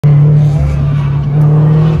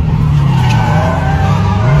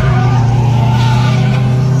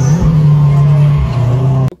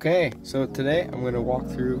today I'm going to walk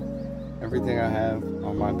through everything I have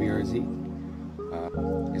on my BRZ.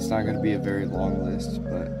 It's not going to be a very long list,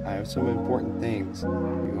 but I have some important things if you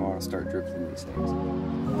want to start drifting these things.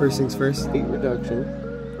 First things first, weight reduction,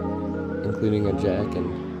 including a jack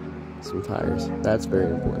and some tires. That's very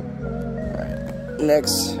important. Alright.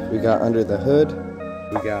 Next, we got under the hood,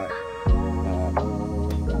 we got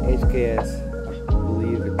HKS, I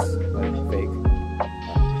believe it's like fake,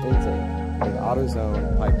 intake with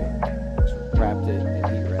AutoZone piping. Wrapped it in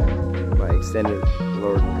heat wrap. My extended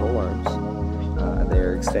lower control arms.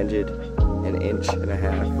 They're extended 1.5 inches.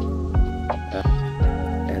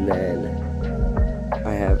 And then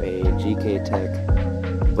I have a GK Tech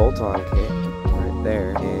bolt-on kit right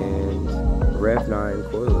there, and Rev 9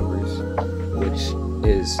 coilovers, which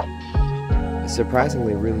is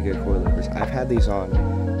surprisingly really good coilovers. I've had these on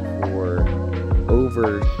for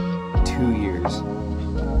over 2 years,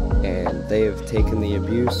 and they have taken the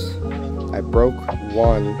abuse. I broke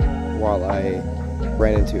one while I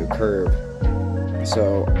ran into a curb.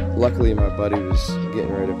 So luckily my buddy was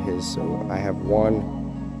getting rid of his, so I have one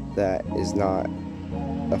that is not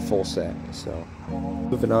a full set. So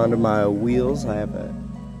moving on to my wheels, I have I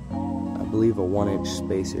believe a 1-inch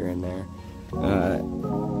spacer in there,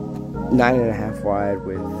 9.5 wide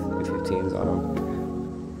with 15s on them.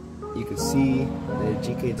 You can see the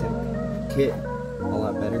GK Tech kit a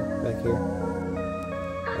lot better back here.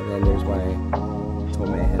 And then there's my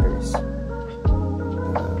Tomei headers.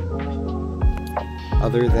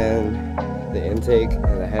 Other than the intake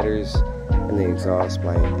and the headers and the exhaust,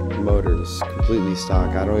 my motor is completely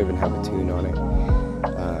stock. I don't even have a tune on it.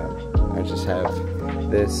 I just have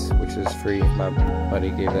this, which is free. My buddy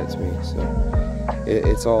gave that to me, so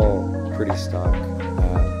it's all pretty stock.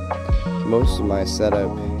 Most of my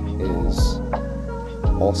setup is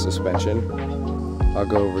all suspension. I'll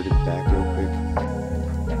go over to the back real quick.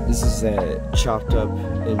 This is a chopped up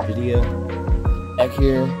NVIDIA. Back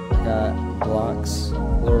here, I got blocks,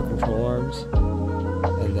 lower control arms,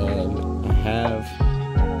 and then I have a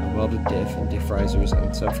welded diff and diff risers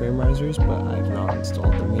and subframe risers, but I've not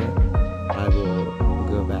installed them yet. I will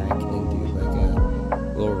go back and do like a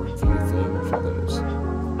little review thing for those.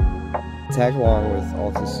 Tag along with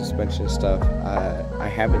all the suspension stuff, I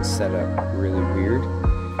have it set up really weird.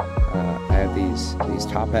 I have these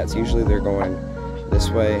top hats. Usually they're going this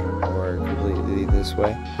way or completely this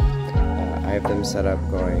way. I have them set up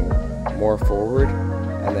going more forward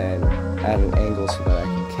and then at an angle so that I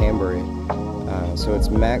can camber it. So it's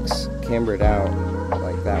max cambered out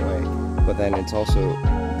like that way, but then it's also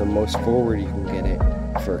the most forward you can get it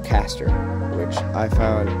for a caster, which I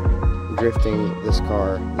found drifting this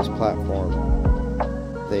car, this platform,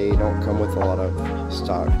 they don't come with a lot of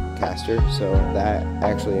stock caster, so that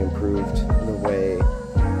actually improved the way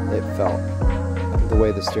it felt, the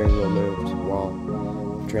way the steering wheel moved while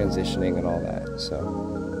transitioning and all that. So,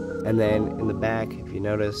 and then in the back, if you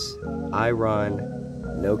notice, I run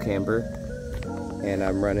no camber, and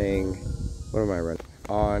I'm running, what am I running?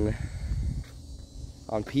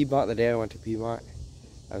 On Piedmont, the day I went to Piedmont,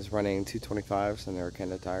 I was running 225s and they were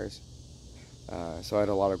Kenda tires. So I had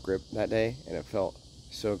a lot of grip that day and it felt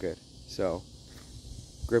so good. So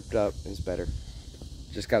gripped up is better.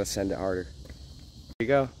 Just gotta send it harder. There you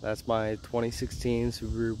go. That's my 2016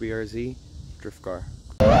 Subaru BRZ drift car.